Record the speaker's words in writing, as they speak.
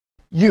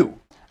You,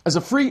 as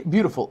a free,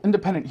 beautiful,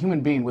 independent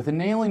human being with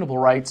inalienable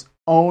rights,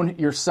 own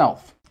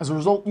yourself. As a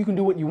result, you can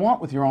do what you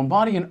want with your own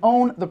body and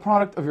own the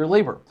product of your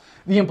labor.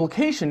 The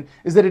implication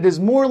is that it is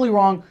morally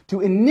wrong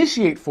to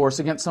initiate force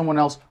against someone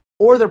else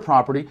or their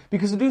property,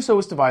 because to do so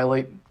is to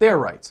violate their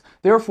rights.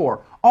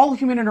 Therefore, all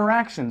human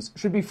interactions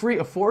should be free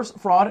of force,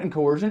 fraud, and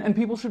coercion, and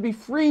people should be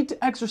free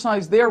to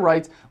exercise their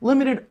rights,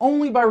 limited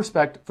only by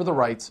respect for the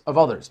rights of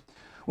others.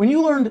 When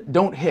you learned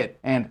don't hit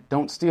and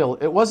don't steal,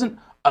 it wasn't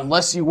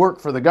unless you work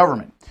for the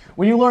government.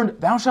 When you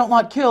learned thou shalt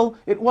not kill,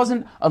 it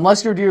wasn't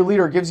unless your dear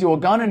leader gives you a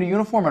gun and a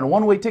uniform and a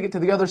one-way ticket to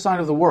the other side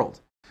of the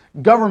world.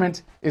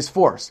 Government is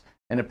force,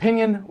 an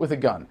opinion with a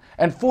gun,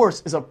 and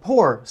force is a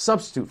poor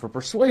substitute for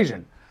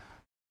persuasion.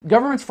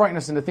 Governments frighten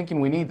us into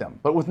thinking we need them,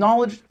 but with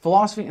knowledge,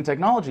 philosophy, and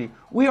technology,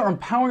 we are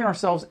empowering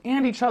ourselves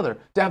and each other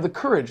to have the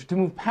courage to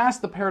move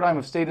past the paradigm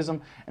of statism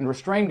and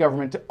restrain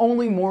government to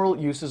only moral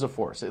uses of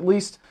force, at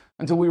least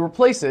until we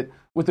replace it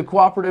with the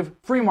cooperative,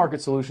 free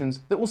market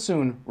solutions that will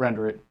soon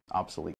render it obsolete.